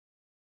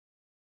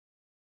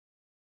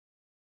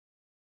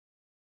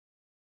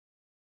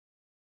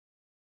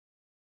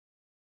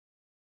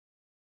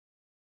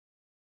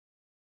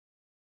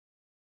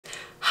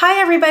Hi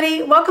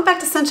everybody, welcome back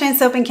to Sunshine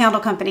Soap and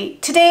Candle Company.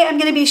 Today I'm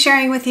going to be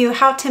sharing with you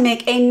how to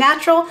make a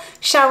natural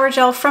shower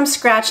gel from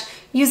scratch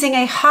using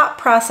a hot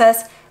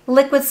process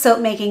liquid soap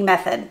making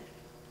method.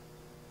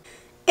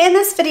 In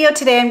this video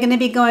today I'm going to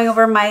be going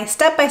over my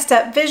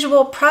step-by-step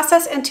visual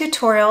process and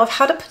tutorial of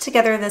how to put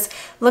together this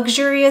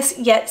luxurious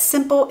yet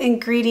simple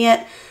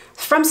ingredient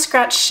from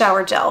scratch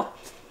shower gel.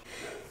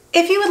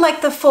 If you would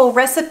like the full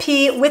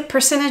recipe with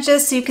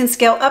percentages so you can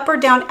scale up or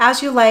down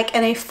as you like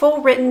and a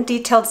full written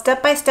detailed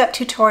step-by-step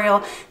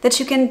tutorial that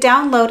you can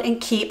download and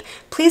keep,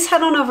 please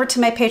head on over to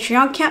my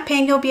Patreon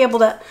campaign. You'll be able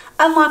to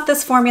unlock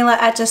this formula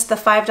at just the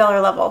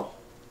 $5 level.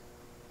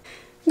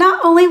 Not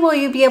only will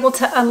you be able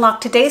to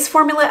unlock today's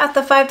formula at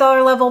the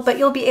 $5 level, but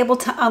you'll be able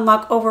to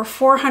unlock over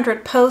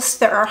 400 posts.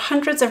 There are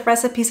hundreds of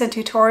recipes and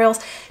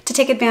tutorials to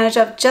take advantage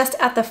of just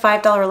at the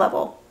 $5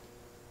 level.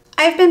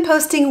 I've been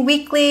posting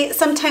weekly,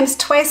 sometimes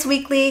twice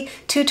weekly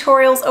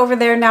tutorials over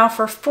there now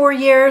for 4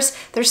 years.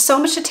 There's so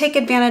much to take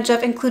advantage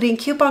of, including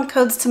coupon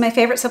codes to my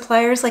favorite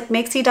suppliers like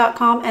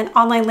Makesy.com and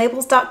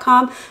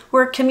OnlineLabels.com.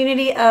 We're a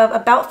community of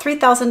about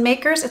 3,000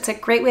 makers. It's a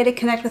great way to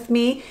connect with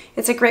me.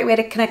 It's a great way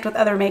to connect with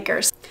other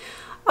makers.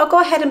 I'll go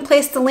ahead and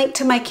place the link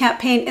to my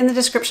campaign in the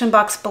description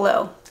box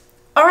below.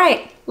 All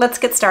right, let's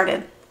get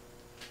started.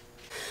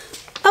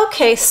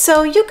 Okay,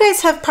 so you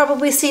guys have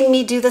probably seen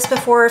me do this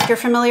before if you're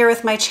familiar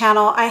with my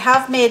channel. I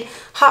have made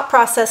hot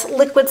process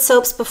liquid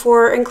soaps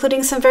before,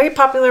 including some very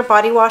popular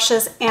body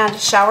washes and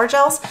shower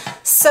gels.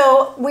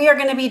 So we are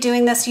going to be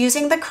doing this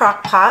using the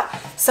crock pot.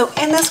 So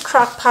in this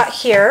crock pot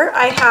here,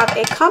 I have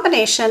a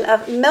combination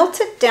of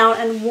melted down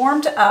and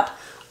warmed up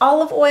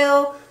olive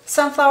oil,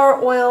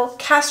 sunflower oil,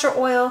 castor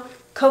oil,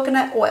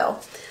 coconut oil.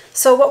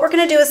 So what we're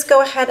going to do is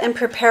go ahead and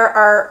prepare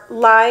our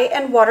lye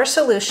and water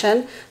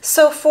solution.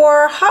 So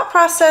for hot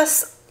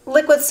process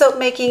liquid soap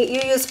making,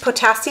 you use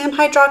potassium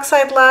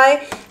hydroxide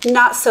lye,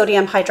 not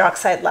sodium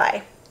hydroxide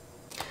lye.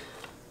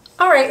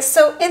 All right,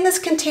 so in this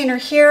container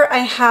here, I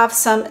have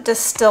some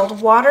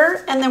distilled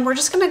water, and then we're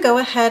just going to go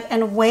ahead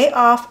and weigh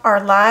off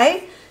our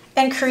lye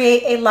and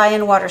create a lye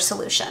and water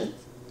solution.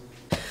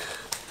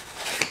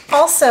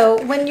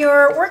 Also, when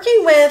you're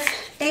working with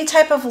any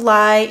type of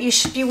lye, you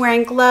should be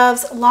wearing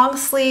gloves, long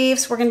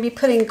sleeves. We're going to be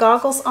putting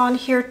goggles on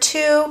here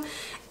too,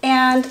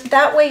 and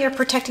that way you're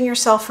protecting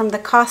yourself from the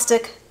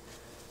caustic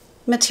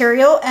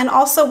material. And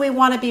also we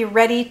want to be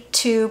ready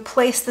to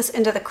place this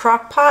into the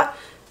crock pot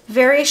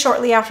very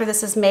shortly after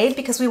this is made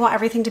because we want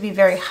everything to be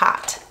very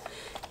hot.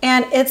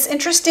 And it's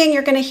interesting,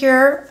 you're going to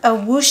hear a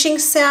whooshing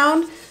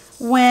sound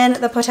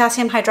when the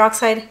potassium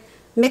hydroxide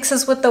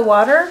mixes with the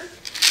water.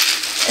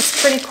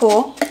 It's pretty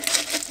cool.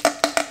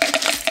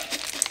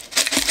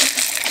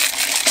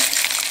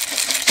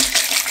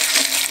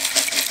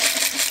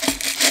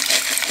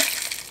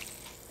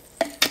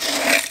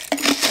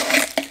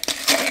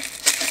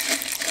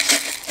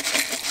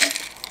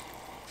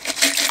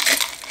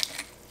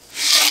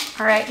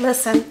 All right,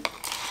 listen.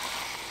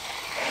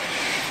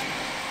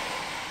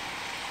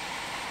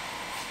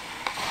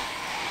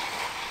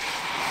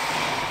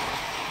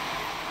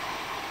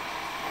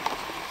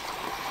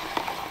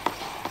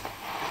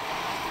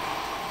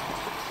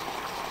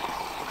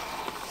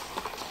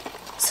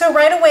 So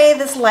right away,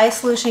 this lye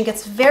solution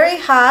gets very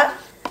hot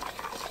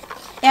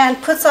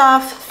and puts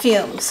off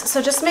fumes.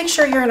 So just make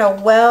sure you're in a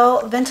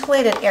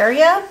well-ventilated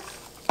area.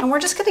 And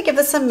we're just gonna give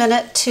this a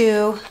minute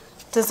to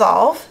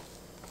dissolve.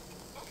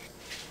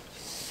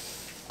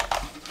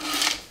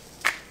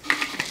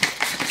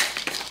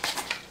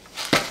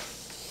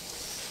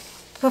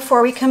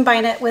 Before we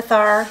combine it with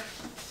our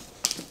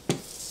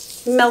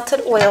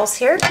melted oils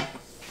here.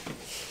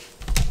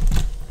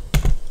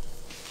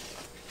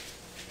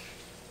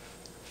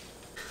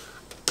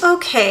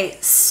 Okay,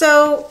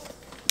 so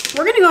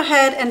we're going to go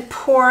ahead and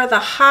pour the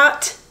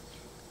hot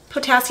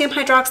potassium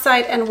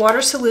hydroxide and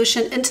water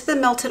solution into the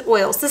melted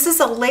oils. This is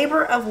a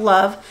labor of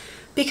love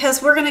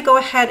because we're going to go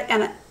ahead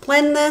and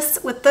blend this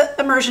with the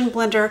immersion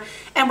blender,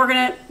 and we're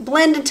going to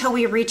blend until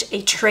we reach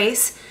a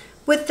trace.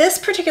 With this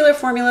particular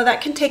formula,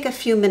 that can take a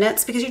few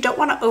minutes because you don't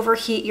want to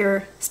overheat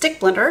your stick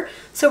blender.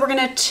 So we're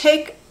going to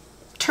take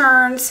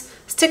turns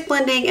stick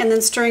blending and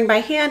then stirring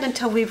by hand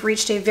until we've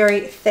reached a very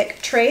thick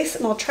trace.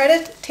 And I'll try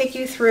to take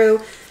you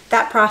through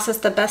that process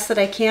the best that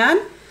I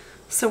can.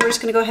 So we're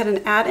just going to go ahead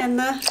and add in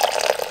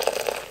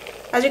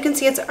as you can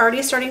see, it's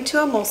already starting to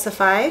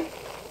emulsify.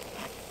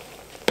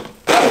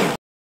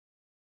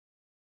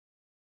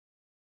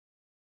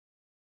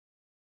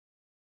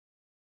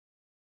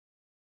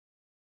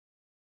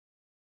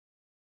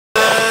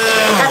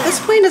 At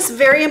this point, it's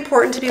very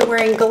important to be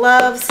wearing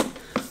gloves,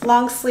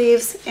 long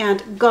sleeves,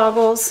 and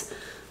goggles.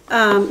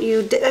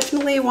 You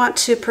definitely want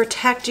to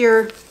protect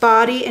your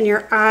body and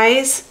your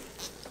eyes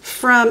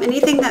from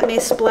anything that may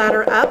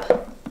splatter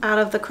up out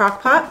of the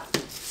crock pot.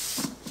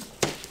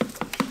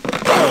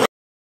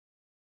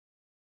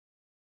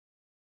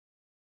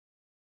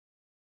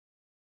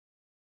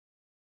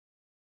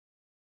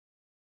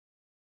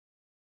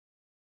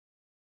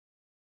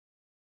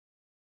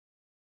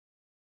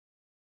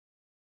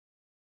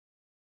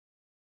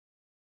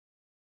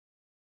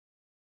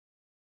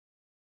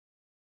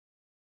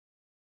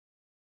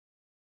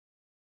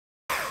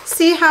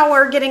 See how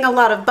we're getting a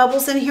lot of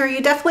bubbles in here?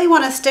 You definitely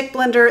want a stick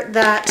blender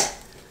that,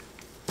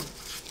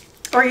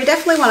 or you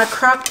definitely want a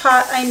crock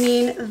pot,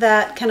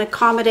 that can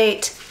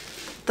accommodate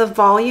the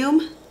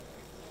volume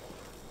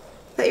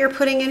that you're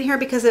putting in here,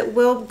 because it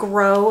will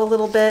grow a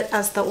little bit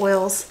as the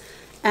oils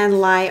and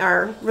lye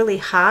are really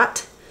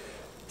hot.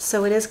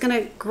 So it is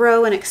going to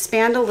grow and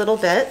expand a little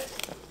bit.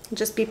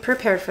 Just be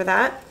prepared for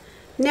that.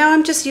 Now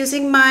I'm just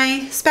using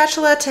my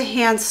spatula to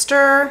hand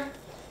stir,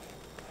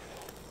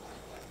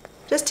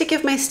 just to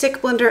give my stick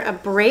blender a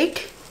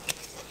break.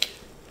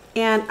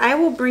 And I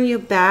will bring you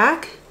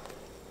back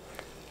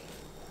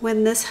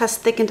when this has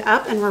thickened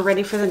up and we're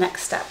ready for the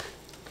next step.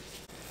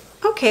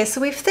 Okay, so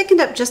we've thickened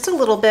up just a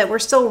little bit. We're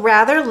still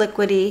rather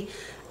liquidy,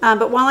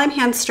 but while I'm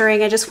hand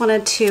stirring, I just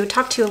wanted to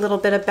talk to you a little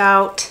bit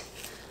about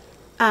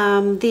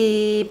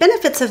the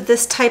benefits of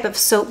this type of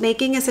soap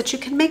making is that you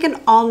can make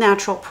an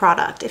all-natural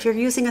product. If you're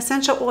using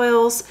essential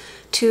oils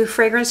to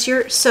fragrance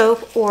your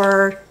soap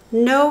or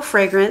no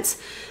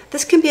fragrance,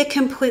 this can be a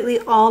completely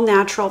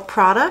all-natural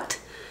product,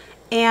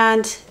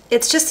 and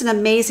it's just an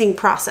amazing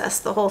process.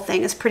 The whole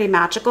thing is pretty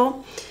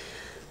magical.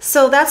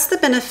 So that's the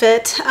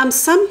benefit.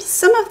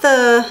 Some of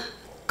the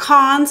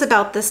cons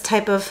about this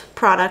type of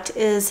product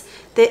is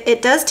that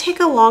it does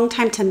take a long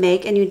time to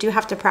make, and you do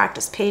have to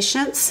practice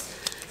patience.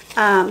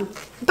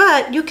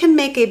 But you can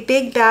make a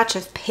big batch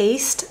of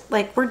paste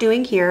like we're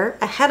doing here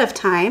ahead of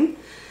time,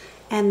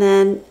 and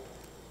then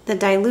the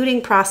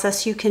diluting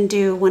process you can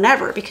do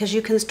whenever, because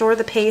you can store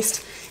the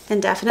paste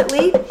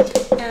indefinitely,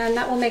 and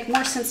that will make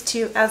more sense to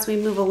you as we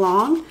move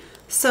along.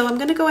 So I'm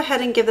going to go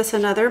ahead and give this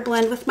another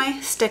blend with my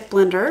stick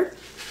blender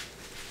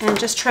and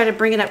just try to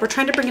bring it up. We're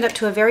trying to bring it up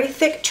to a very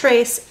thick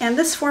trace, and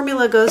this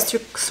formula goes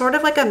through sort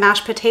of like a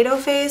mashed potato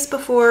phase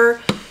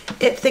before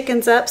it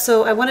thickens up.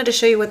 So I wanted to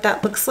show you what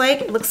that looks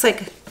like. It looks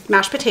like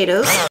mashed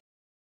potatoes.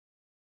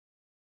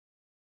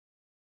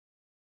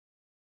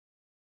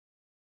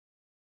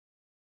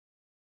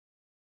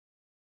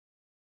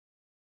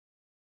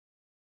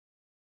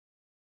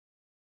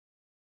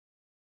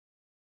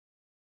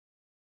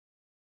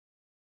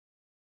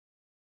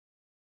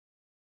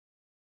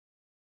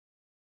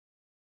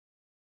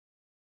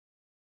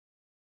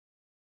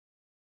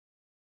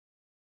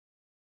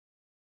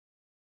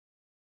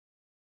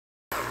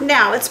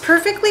 Now it's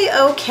perfectly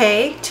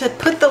okay to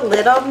put the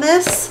lid on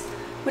this,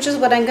 which is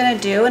what I'm going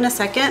to do in a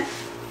second,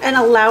 and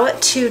allow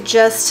it to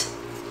just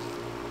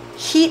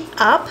heat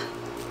up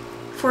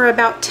for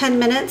about 10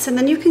 minutes, and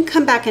then you can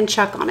come back and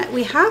check on it.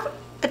 We have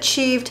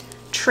achieved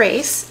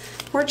trace.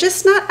 We're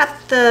just not at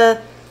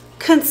the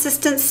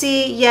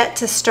consistency yet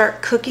to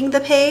start cooking the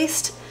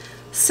paste,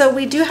 so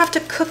we do have to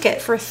cook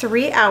it for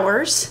 3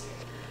 hours.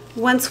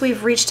 Once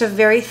we've reached a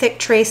very thick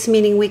trace,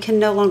 meaning we can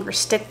no longer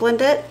stick blend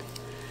it.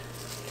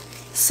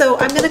 So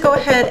I'm going to go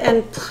ahead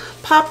and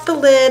pop the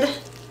lid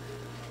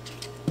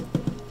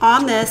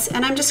on this,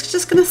 and I'm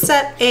just going to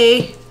set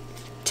a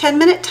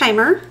 10-minute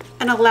timer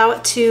and allow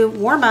it to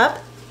warm up,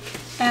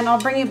 and I'll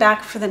bring you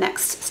back for the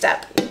next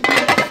step.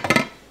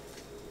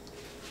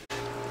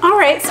 All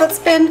right, so it's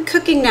been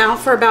cooking now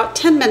for about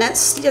 10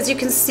 minutes. As you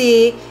can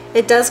see,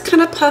 it does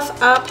kind of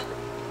puff up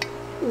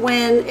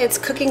when it's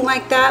cooking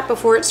like that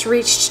before it's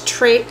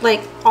reached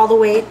like all the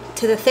way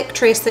to the thick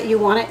trace that you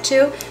want it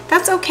to.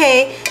 That's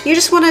okay. You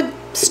just want to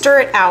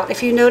stir it out.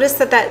 If you notice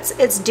that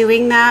it's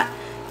doing that,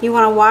 you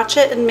want to watch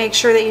it and make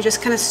sure that you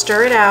just kind of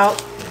stir it out.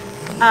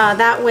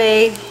 That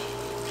way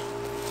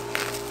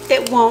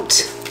it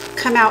won't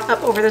come out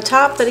up over the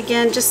top. But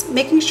again, just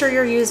making sure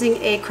you're using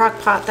a crock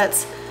pot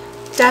that's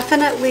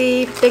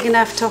definitely big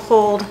enough to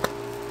hold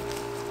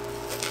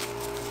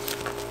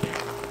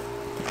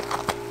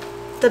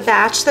the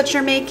batch that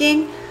you're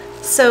making.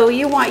 So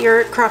you want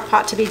your crock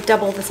pot to be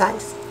double the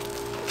size.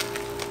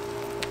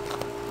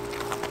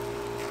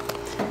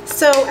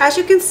 So as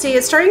you can see,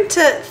 it's starting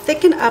to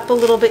thicken up a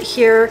little bit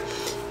here,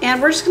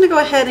 and we're just going to go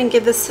ahead and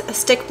give this a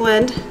stick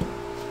blend.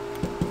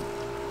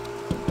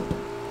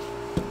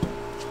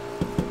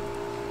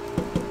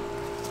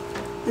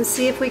 And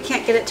see if we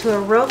can't get it to a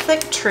real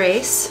thick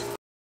trace.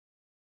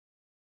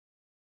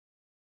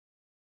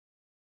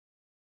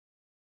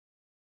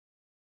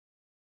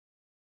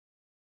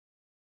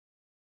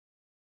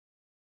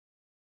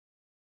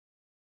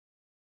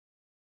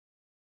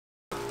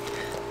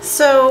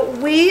 So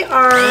we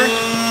are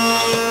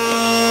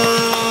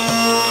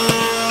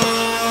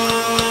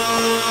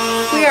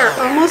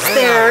almost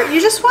there.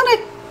 You just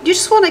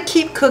want to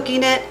keep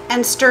cooking it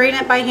and stirring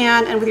it by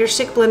hand and with your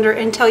stick blender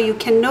until you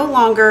can no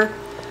longer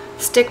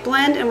stick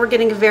blend, and we're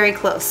getting very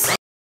close.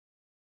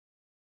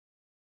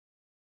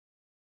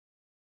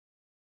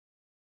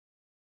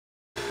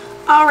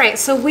 All right,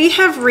 so we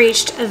have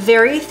reached a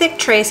very thick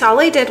trace. All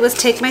I did was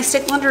take my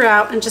stick blender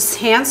out and just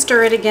hand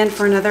stir it again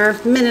for another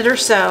minute or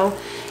so.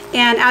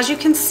 And as you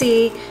can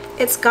see,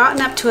 it's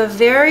gotten up to a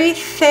very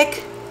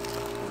thick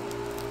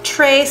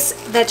trace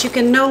that you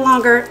can no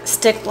longer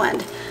stick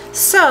blend.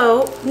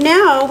 So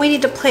now we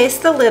need to place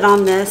the lid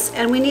on this,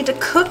 and we need to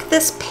cook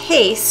this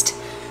paste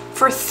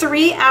for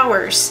 3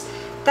 hours.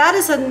 That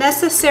is a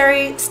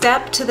necessary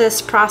step to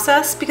this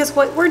process because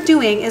what we're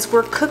doing is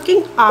we're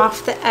cooking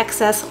off the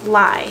excess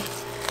lye.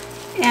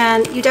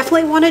 And you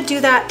definitely want to do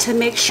that to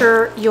make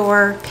sure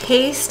your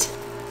paste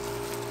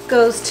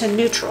goes to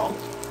neutral.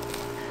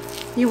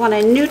 You want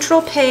a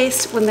neutral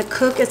paste when the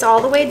cook is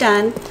all the way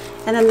done,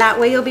 and then that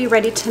way you'll be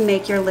ready to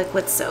make your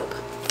liquid soap.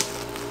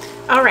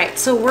 All right,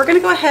 so we're going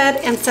to go ahead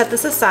and set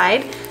this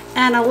aside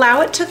and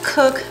allow it to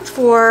cook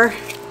for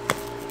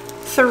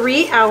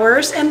 3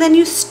 hours, and then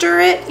you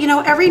stir it, you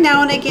know, every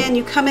now and again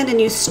you come in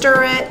and you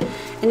stir it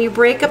and you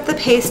break up the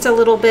paste a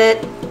little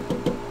bit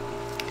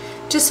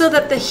just so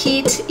that the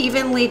heat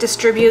evenly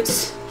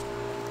distributes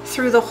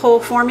through the whole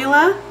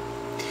formula.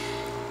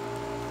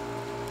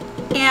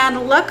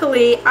 And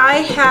luckily I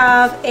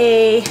have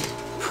a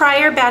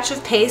prior batch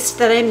of paste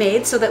that I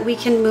made so that we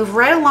can move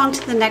right along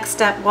to the next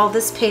step while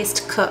this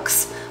paste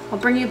cooks. I'll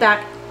bring you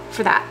back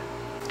for that.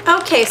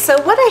 Okay,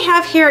 so what I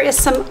have here is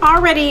some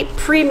already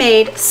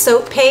pre-made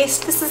soap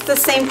paste. This is the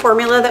same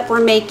formula that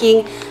we're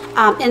making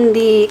in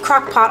the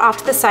crock pot off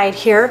to the side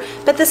here,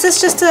 but this is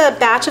just a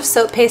batch of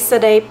soap paste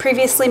that I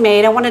previously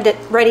made. I wanted it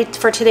ready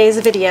for today's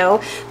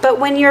video, but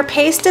when your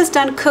paste is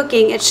done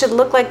cooking, it should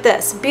look like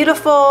this.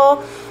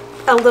 Beautiful,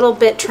 a little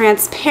bit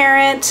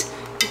transparent,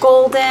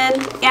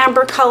 golden,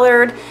 amber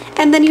colored,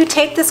 and then you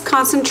take this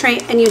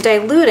concentrate and you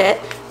dilute it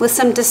with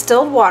some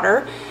distilled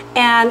water,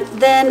 and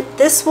then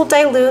this will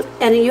dilute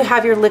and you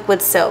have your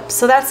liquid soap.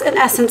 So that's in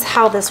essence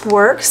how this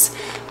works,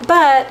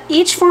 but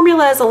each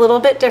formula is a little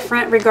bit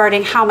different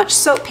regarding how much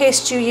soap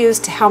paste you use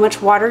to how much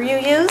water you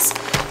use.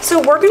 So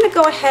we're going to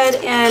go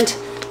ahead and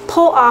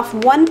pull off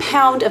 1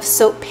 pound of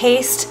soap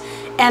paste,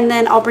 and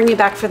then I'll bring you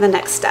back for the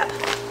next step.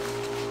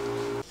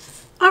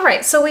 All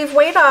right, so we've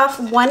weighed off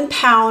 1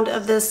 pound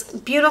of this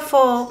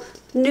beautiful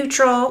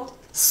neutral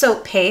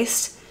soap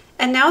paste,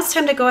 and now it's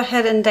time to go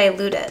ahead and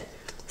dilute it.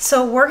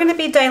 So we're going to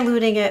be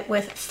diluting it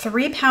with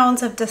 3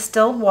 pounds of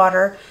distilled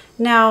water.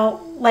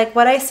 Now, like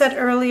what I said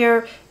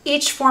earlier,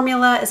 each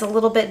formula is a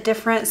little bit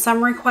different.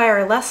 Some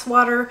require less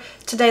water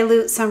to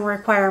dilute, some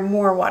require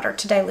more water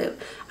to dilute.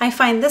 I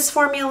find this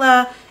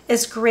formula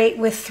is great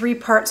with 3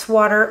 parts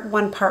water,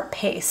 1 part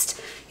paste.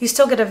 You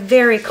still get a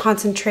very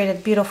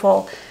concentrated,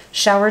 beautiful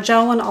shower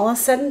gel when all is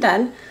said and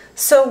done.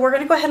 So we're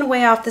going to go ahead and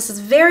weigh off. This is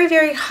very,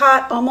 very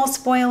hot,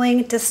 almost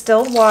boiling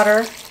distilled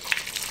water.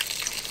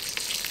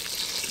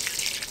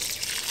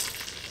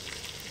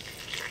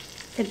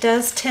 It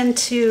does tend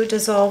to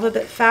dissolve a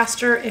bit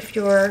faster if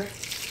your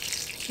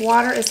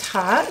water is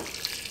hot.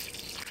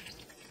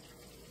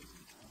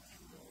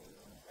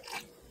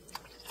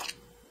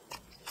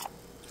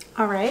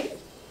 All right.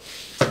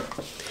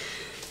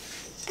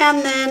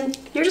 And then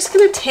you're just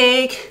going to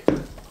take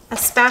a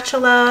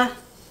spatula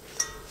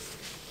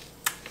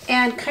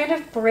and kind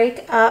of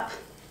break up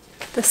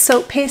the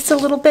soap paste a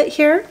little bit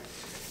here.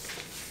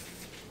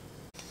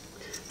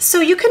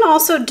 So you can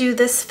also do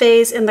this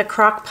phase in the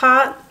crock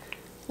pot.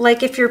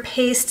 Like if your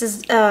paste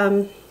is,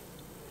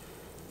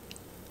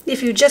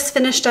 if you just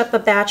finished up a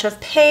batch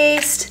of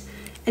paste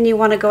and you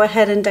want to go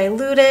ahead and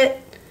dilute it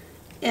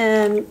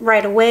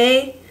right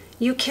away,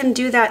 you can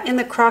do that in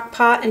the crock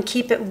pot and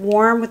keep it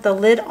warm with the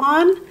lid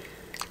on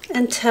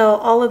until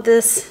all of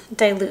this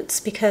dilutes,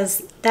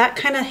 because that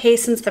kind of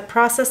hastens the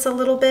process a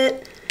little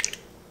bit.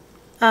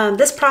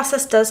 This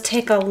process does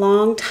take a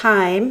long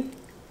time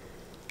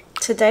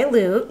to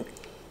dilute.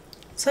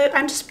 So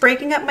I'm just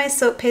breaking up my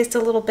soap paste a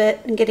little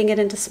bit and getting it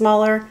into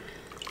smaller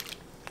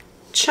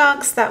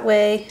chunks. That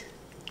way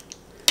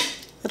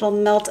it'll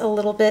melt a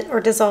little bit or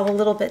dissolve a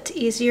little bit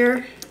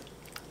easier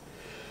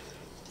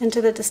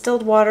into the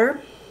distilled water.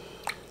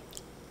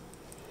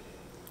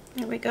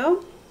 There we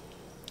go.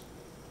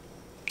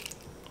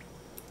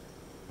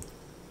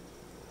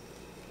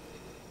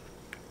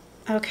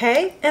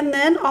 Okay, and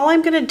then all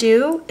I'm going to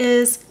do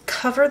is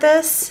cover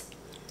this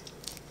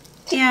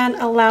and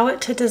allow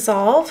it to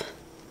dissolve.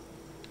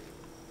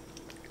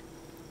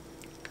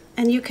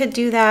 And you could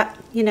do that,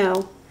 you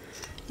know,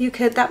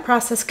 that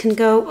process can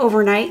go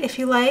overnight if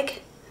you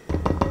like.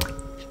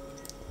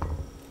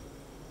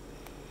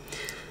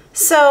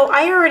 So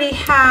I already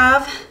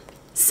have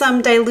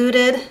some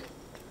diluted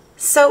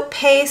soap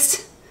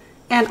paste,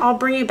 and I'll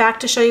bring you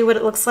back to show you what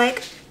it looks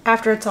like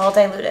after it's all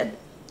diluted.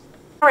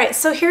 All right,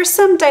 so here's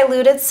some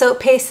diluted soap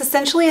paste.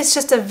 Essentially, it's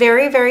just a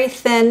very, very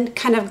thin,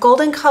 kind of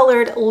golden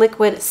colored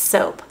liquid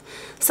soap.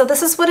 So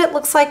this is what it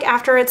looks like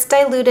after it's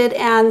diluted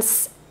and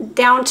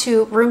down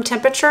to room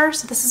temperature.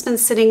 So this has been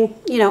sitting,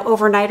 you know,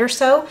 overnight or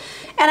so.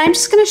 And I'm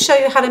just going to show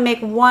you how to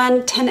make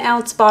 1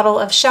 10-ounce bottle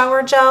of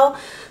shower gel.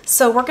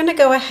 So we're going to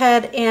go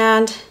ahead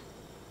and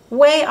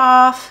weigh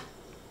off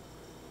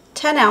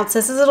 10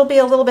 ounces. It'll be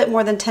a little bit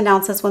more than 10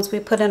 ounces once we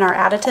put in our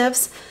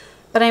additives.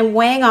 But I'm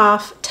weighing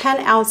off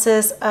 10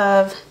 ounces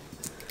of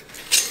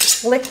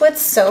liquid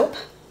soap.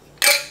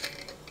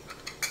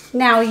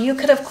 Now you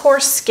could of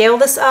course scale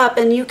this up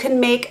and you can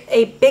make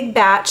a big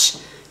batch.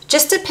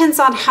 Just depends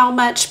on how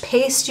much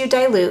paste you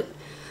dilute.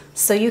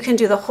 So you can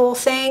do the whole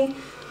thing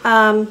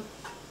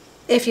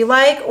if you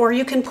like, or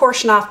you can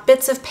portion off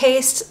bits of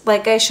paste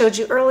like I showed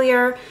you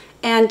earlier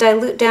and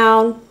dilute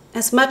down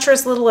as much or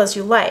as little as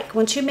you like.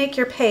 Once you make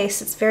your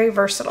paste, it's very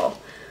versatile.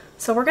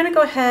 So we're gonna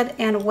go ahead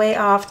and weigh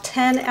off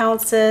 10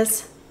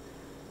 ounces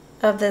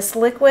of this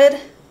liquid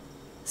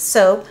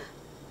soap.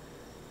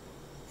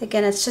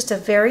 Again, it's just a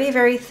very,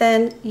 very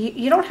thin,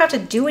 you don't have to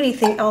do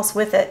anything else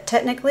with it.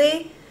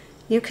 Technically,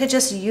 you could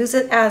just use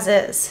it as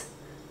is.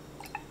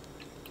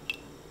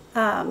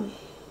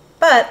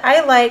 But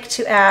I like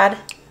to add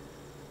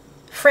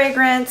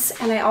fragrance,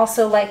 and I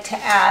also like to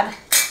add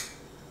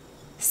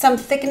some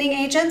thickening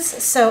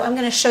agents. So I'm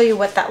going to show you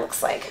what that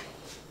looks like.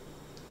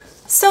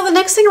 So the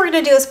next thing we're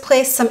going to do is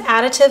place some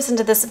additives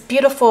into this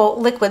beautiful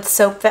liquid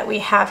soap that we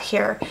have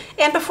here.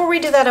 And before we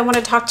do that, I want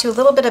to talk to you a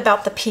little bit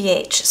about the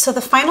pH. So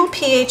the final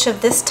pH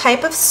of this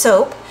type of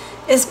soap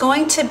is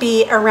going to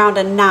be around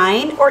a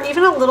 9 or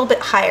even a little bit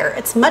higher.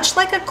 It's much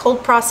like a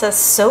cold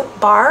processed soap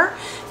bar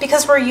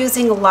because we're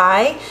using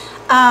lye.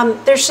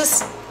 There's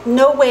just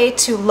no way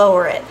to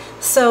lower it.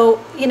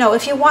 So, you know,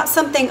 if you want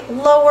something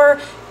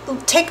lower,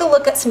 take a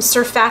look at some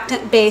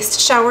surfactant-based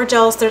shower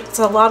gels. There's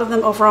a lot of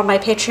them over on my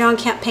Patreon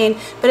campaign,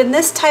 but in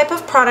this type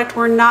of product,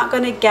 we're not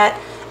going to get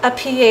a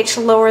pH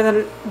lower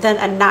than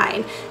a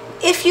 9.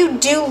 If you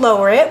do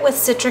lower it with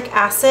citric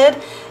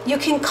acid, you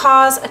can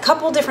cause a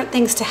couple different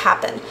things to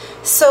happen.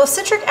 So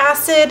citric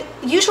acid,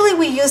 usually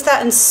we use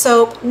that in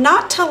soap,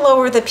 not to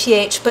lower the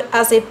pH, but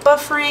as a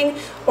buffering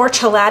or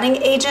chelating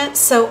agent.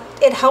 So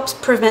it helps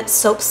prevent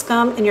soap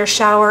scum in your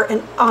shower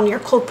and on your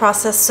cold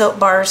processed soap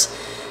bars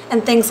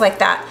and things like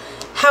that.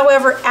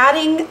 However,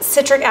 adding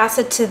citric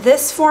acid to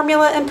this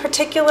formula in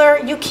particular,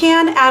 you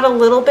can add a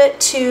little bit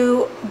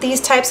to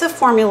these types of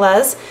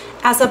formulas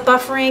as a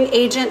buffering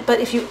agent, but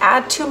if you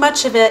add too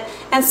much of it,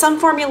 and some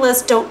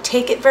formulas don't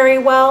take it very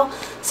well,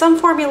 some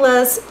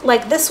formulas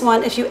like this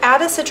one, if you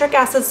add a citric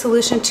acid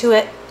solution to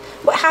it,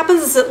 what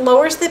happens is it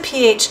lowers the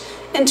pH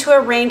into a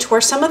range where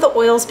some of the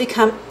oils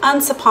become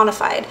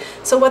unsaponified.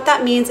 So what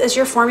that means is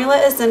your formula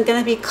is then going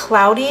to be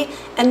cloudy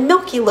and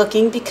milky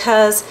looking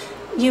because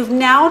you've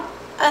now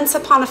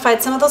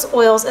unsaponified some of those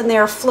oils and they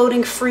are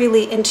floating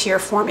freely into your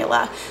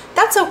formula.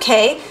 That's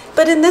okay,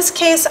 but in this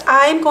case,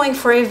 I'm going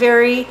for a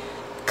very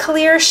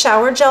clear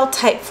shower gel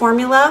type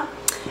formula.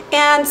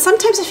 And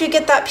sometimes if you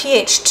get that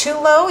pH too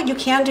low, you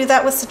can do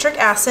that with citric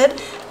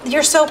acid.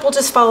 Your soap will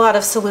just fall out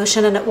of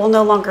solution and it will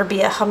no longer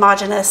be a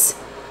homogeneous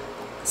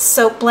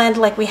soap blend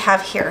like we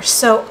have here.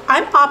 So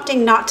I'm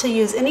opting not to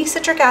use any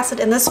citric acid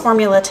in this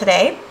formula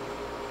today.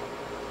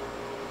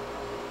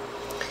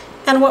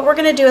 And what we're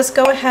going to do is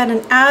go ahead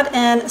and add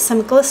in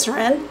some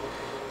glycerin.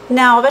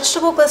 Now,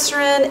 vegetable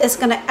glycerin is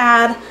going to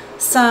add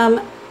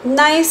some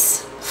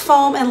nice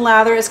foam and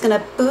lather. It's going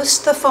to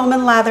boost the foam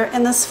and lather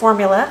in this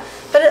formula,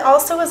 but it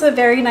also is a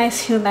very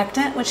nice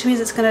humectant, which means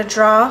it's going to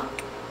draw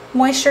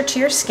moisture to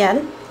your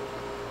skin.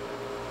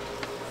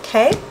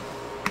 Okay.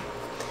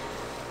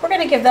 We're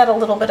going to give that a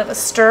little bit of a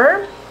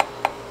stir.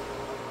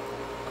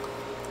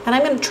 And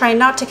I'm going to try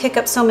not to kick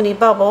up so many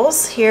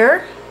bubbles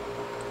here.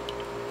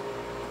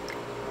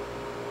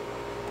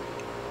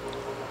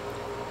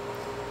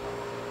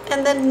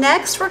 And then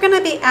next we're going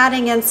to be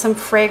adding in some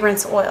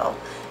fragrance oil.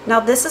 Now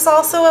this is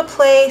also a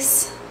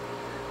place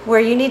where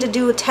you need to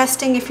do a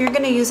testing. If you're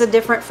going to use a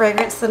different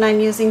fragrance than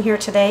I'm using here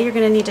today, you're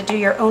going to need to do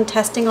your own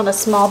testing on a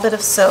small bit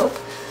of soap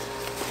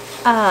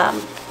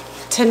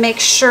to make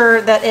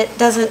sure that it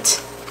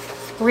doesn't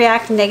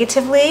react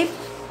negatively.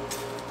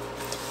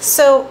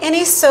 So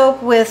any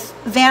soap with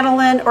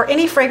vanillin or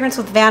any fragrance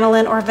with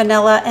vanillin or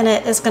vanilla in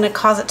it is going to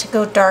cause it to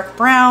go dark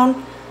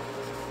brown.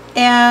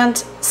 And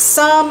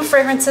some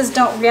fragrances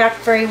don't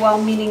react very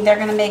well, meaning they're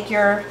going to make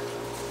your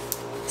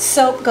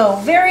soap go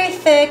very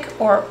thick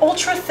or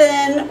ultra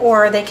thin,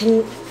 or they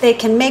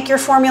can make your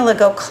formula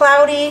go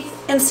cloudy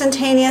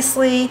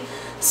instantaneously.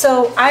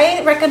 So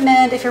I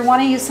recommend, if you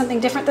want to use something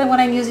different than what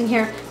I'm using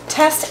here,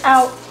 test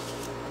out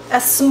a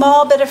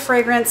small bit of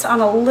fragrance on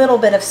a little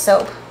bit of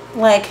soap,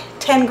 like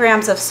 10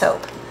 grams of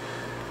soap,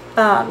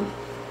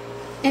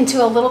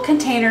 into a little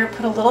container,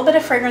 put a little bit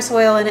of fragrance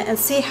oil in it and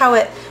see how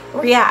it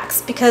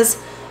reacts.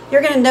 Because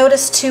you're going to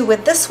notice too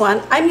with this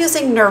one, I'm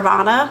using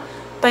Nirvana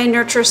by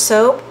Nurture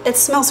Soap. It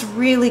smells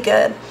really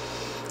good.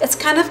 It's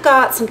kind of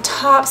got some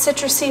top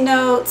citrusy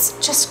notes,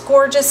 just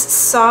gorgeous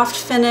soft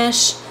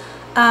finish.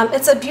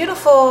 It's a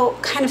beautiful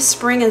kind of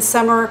spring and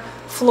summer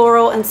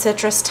floral and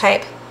citrus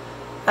type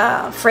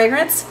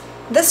fragrance.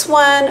 This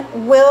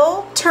one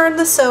will turn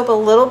the soap a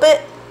little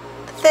bit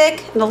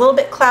thick and a little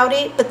bit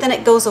cloudy, but then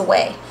it goes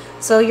away.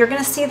 So you're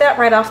going to see that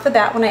right off the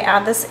bat when I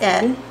add this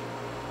in.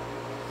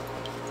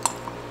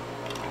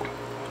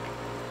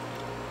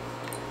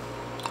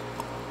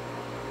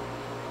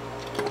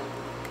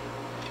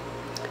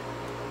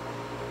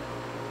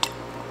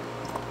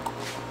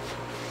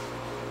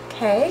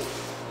 Okay.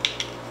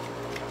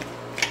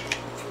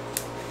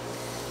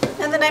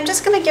 And then I'm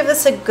just going to give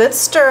this a good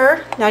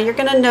stir. Now you're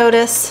going to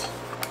notice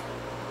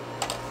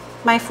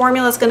my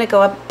formula is going to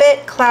go a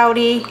bit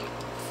cloudy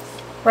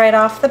right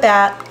off the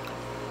bat.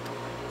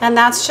 And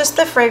that's just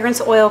the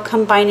fragrance oil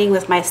combining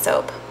with my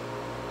soap.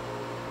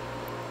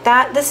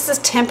 This is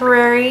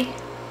temporary.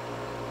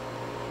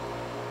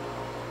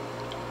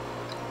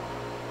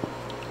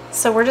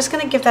 So we're just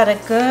going to give that a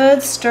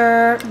good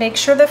stir. Make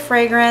sure the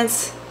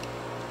fragrance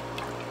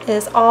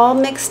is all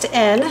mixed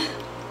in.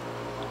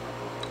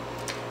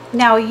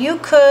 Now you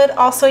could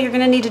also, you're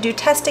going to need to do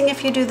testing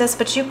if you do this,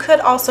 but you could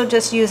also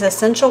just use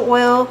essential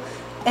oil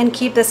and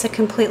keep this a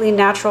completely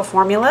natural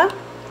formula.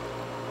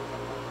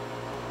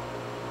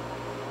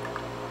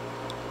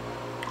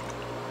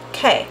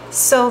 Okay,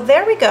 so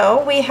there we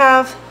go. We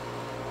have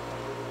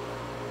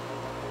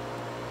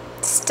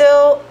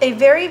still a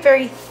very,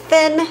 very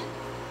thin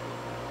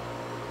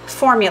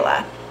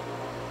formula.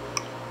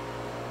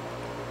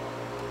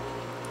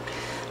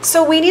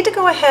 So we need to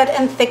go ahead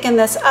and thicken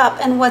this up,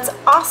 and what's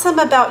awesome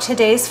about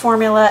today's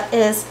formula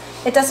is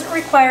it doesn't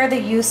require the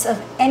use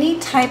of any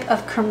type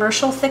of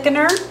commercial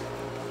thickener.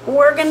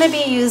 We're going to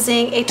be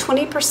using a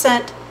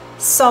 20%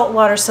 salt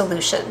water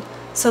solution.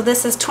 So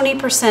this is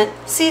 20%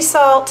 sea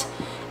salt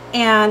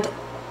and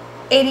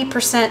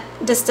 80%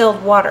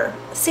 distilled water.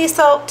 Sea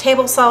salt,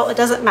 table salt, it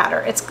doesn't matter.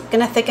 It's going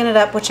to thicken it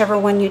up, whichever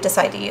one you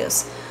decide to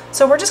use.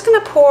 So we're just going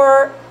to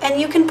pour,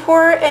 and you can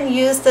pour and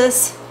use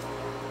this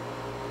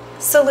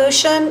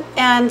solution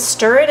and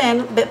stir it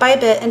in bit by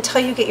bit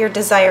until you get your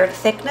desired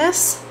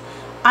thickness.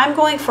 I'm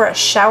going for a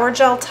shower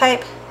gel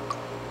type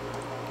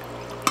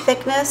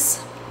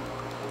thickness.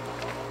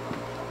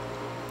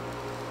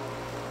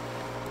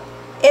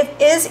 It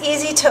is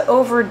easy to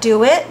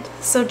overdo it,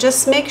 so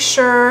just make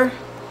sure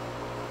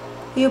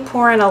you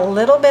pour in a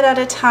little bit at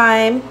a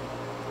time.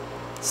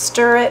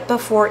 Stir it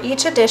before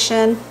each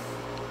addition.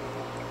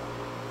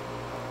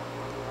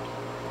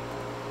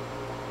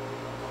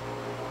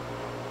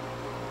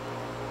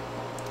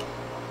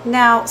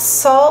 Now,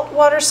 salt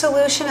water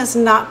solution is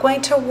not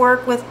going to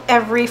work with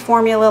every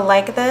formula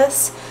like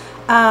this.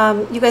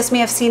 You guys may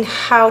have seen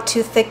how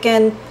to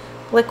thicken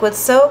liquid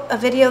soap, a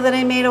video that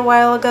I made a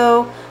while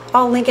ago.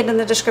 I'll link it in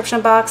the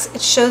description box.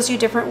 It shows you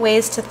different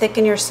ways to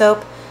thicken your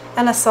soap,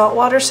 and a salt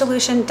water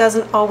solution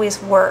doesn't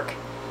always work.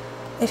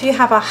 If you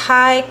have a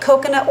high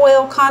coconut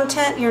oil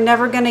content, you're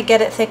never going to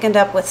get it thickened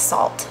up with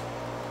salt.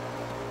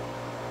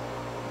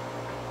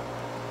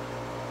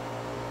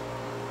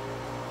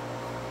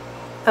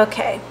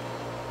 Okay,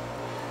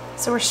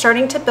 so we're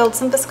starting to build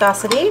some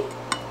viscosity.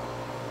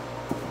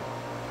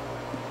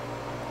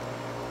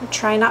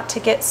 Try not to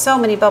get so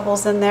many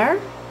bubbles in there.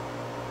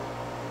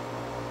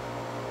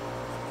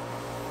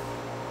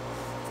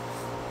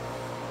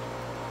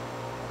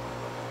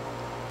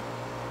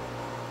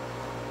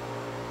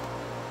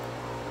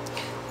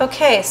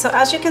 Okay, so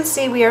as you can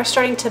see, we are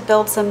starting to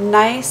build some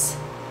nice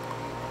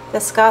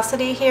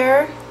viscosity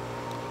here.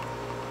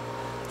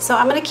 So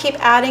I'm going to keep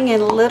adding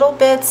in little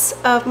bits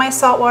of my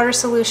saltwater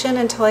solution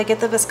until I get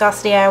the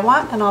viscosity I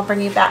want, and I'll bring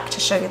you back to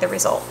show you the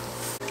result.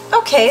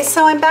 Okay,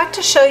 so I'm back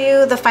to show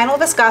you the final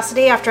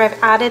viscosity after I've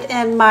added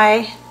in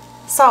my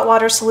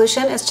saltwater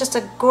solution. It's just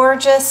a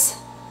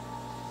gorgeous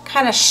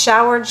kind of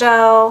shower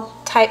gel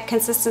type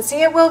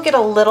consistency. It will get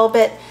a little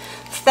bit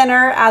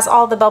thinner as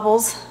all the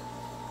bubbles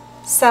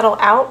settle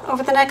out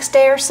over the next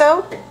day or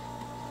so.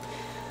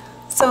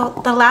 So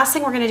the last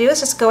thing we're going to do is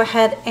just go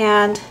ahead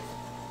and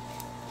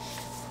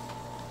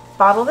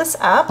bottle this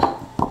up.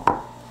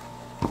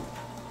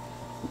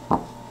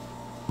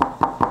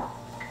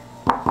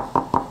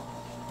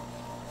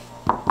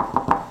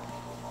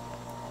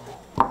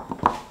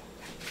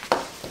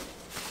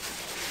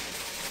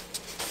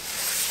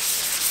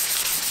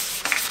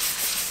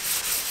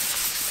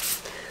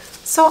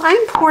 So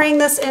I'm pouring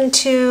this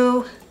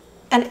into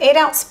an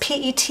 8-ounce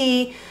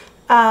PET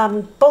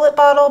bullet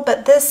bottle,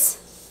 but this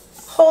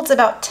holds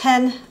about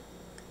 10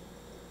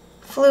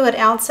 fluid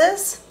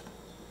ounces.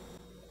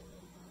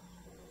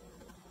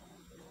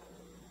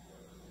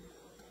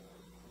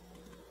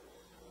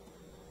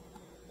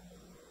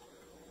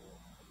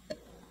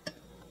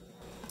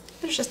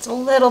 There's just a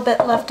little bit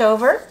left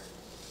over.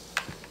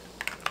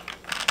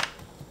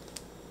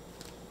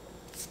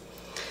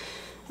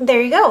 There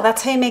you go.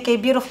 That's how you make a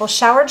beautiful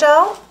shower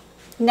gel,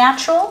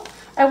 natural.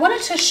 I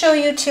wanted to show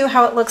you too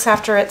how it looks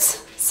after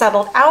it's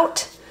settled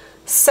out.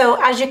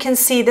 So as you can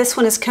see, this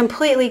one is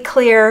completely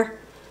clear.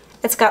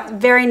 It's got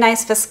very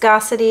nice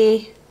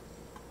viscosity.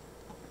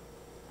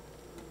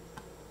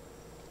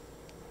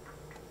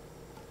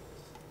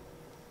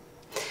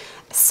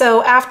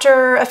 So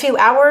after a few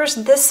hours,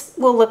 this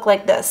will look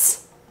like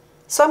this.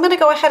 So I'm going to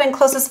go ahead and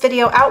close this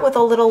video out with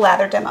a little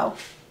lather demo.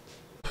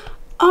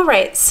 All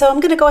right, so I'm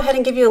going to go ahead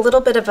and give you a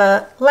little bit of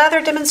a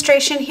lather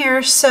demonstration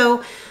here.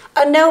 So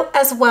a note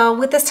as well,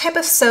 with this type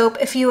of soap,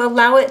 if you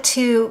allow it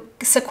to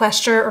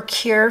sequester or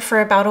cure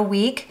for about a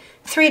week,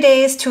 3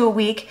 days to a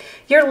week,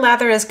 your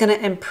lather is going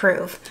to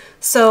improve.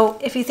 So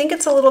if you think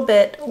it's a little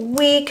bit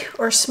weak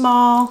or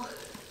small,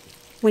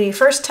 when you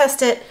first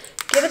test it,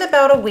 give it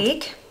about a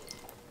week,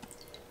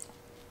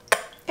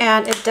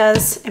 and it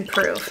does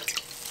improve.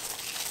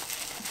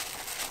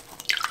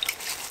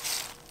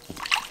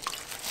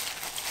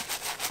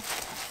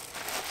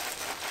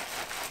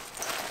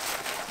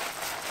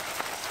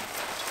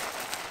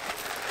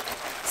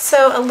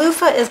 So a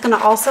loofah is going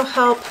to also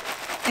help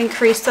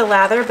increase the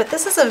lather, but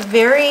this is a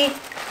very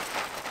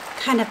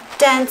kind of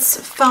dense,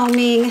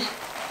 foaming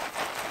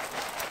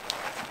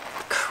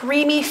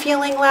creamy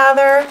feeling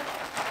lather.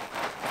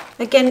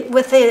 Again,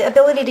 with the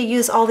ability to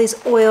use all these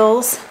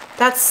oils,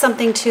 that's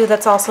something too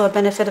that's also a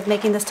benefit of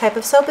making this type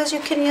of soap, is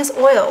you can use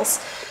oils.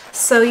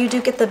 So you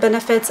do get the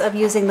benefits of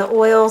using the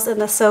oils in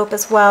the soap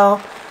as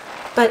well.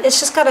 But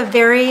it's just got a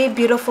very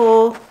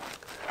beautiful,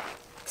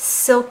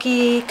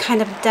 silky,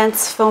 kind of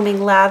dense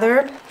foaming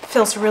lather.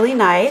 Feels really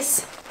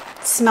nice.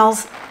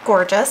 Smells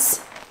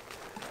gorgeous.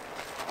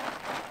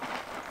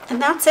 And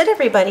that's it,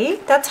 everybody.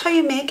 That's how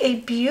you make a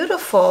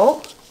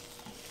beautiful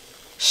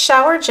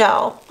shower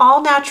gel,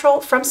 all natural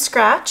from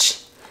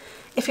scratch.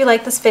 If you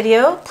like this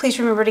video, please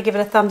remember to give it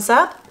a thumbs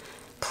up.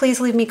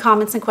 Please leave me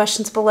comments and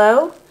questions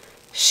below.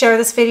 Share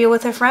this video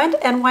with a friend,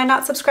 and why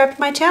not subscribe to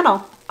my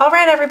channel? All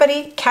right,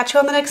 everybody, catch you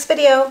on the next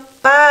video.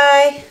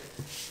 Bye.